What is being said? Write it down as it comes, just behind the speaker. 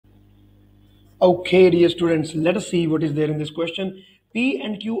Okay, dear students, let us see what is there in this question. P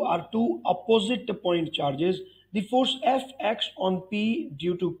and Q are two opposite point charges. The force F acts on P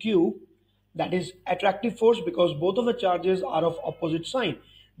due to Q, that is attractive force because both of the charges are of opposite sign.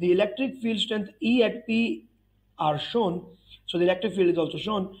 The electric field strength E at P are shown. So the electric field is also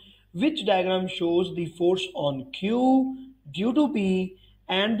shown. Which diagram shows the force on Q due to P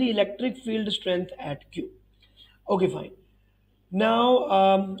and the electric field strength at Q? Okay, fine.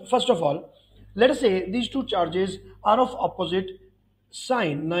 Now, first of all, let us say these two charges are of opposite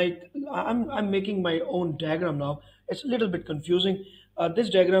sign. Like I'm making my own diagram now. It's a little bit confusing. This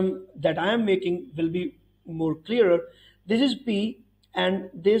diagram that I am making will be more clearer. This is P and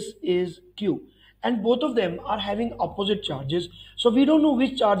this is Q. And both of them are having opposite charges. So we don't know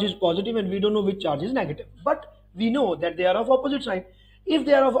which charge is positive and we don't know which charge is negative. But we know that they are of opposite sign. If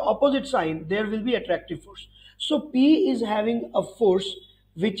they are of opposite sign, there will be attractive force. So P is having a force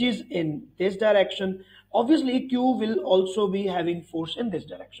which is in this direction. Obviously, Q will also be having force in this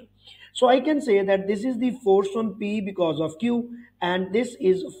direction. So I can say that this is the force on P because of Q and this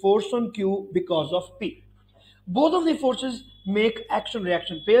is force on Q because of P. Both of the forces make action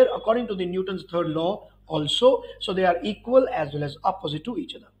reaction pair according to the Newton's third law also. So they are equal as well as opposite to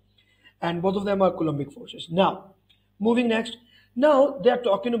each other. And both of them are Coulombic forces. Now, moving next. Now they are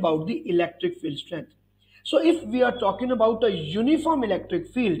talking about the electric field strength. So if we are talking about a uniform electric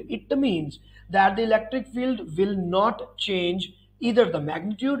field, it means that the electric field will not change either the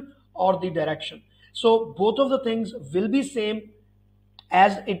magnitude or the direction. So both of the things will be same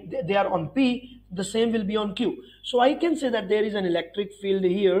as they are on P, the same will be on Q. So I can say that there is an electric field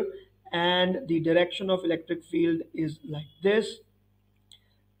here and the direction of electric field is like this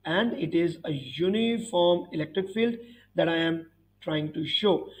and it is a uniform electric field that I am trying to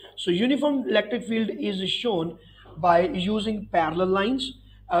show. So uniform electric field is shown by using parallel lines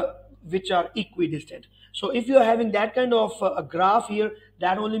which are equidistant. So if you are having that kind of a graph here,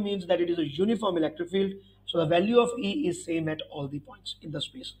 that only means that it is a uniform electric field. So the value of E is same at all the points in the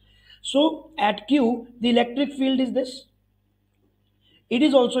space. So at Q, the electric field is this. It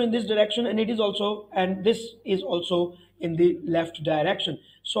is also in this direction and it is also, and this is also in the left direction.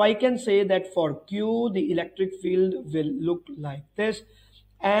 So I can say that for Q, the electric field will look like this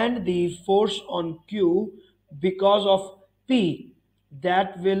and the force on Q because of P,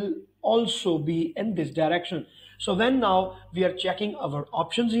 that will also be in this direction. So when now we are checking our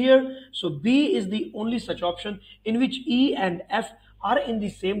options here, so B is the only such option in which E and F are in the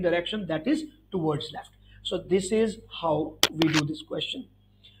same direction, that is towards left. So this is how we do this question.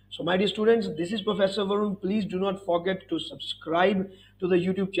 So my dear students, this is Professor Varun. Please do not forget to subscribe to the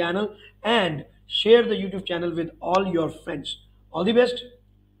YouTube channel and share the YouTube channel with all your friends. All the best.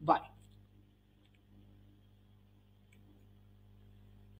 Bye.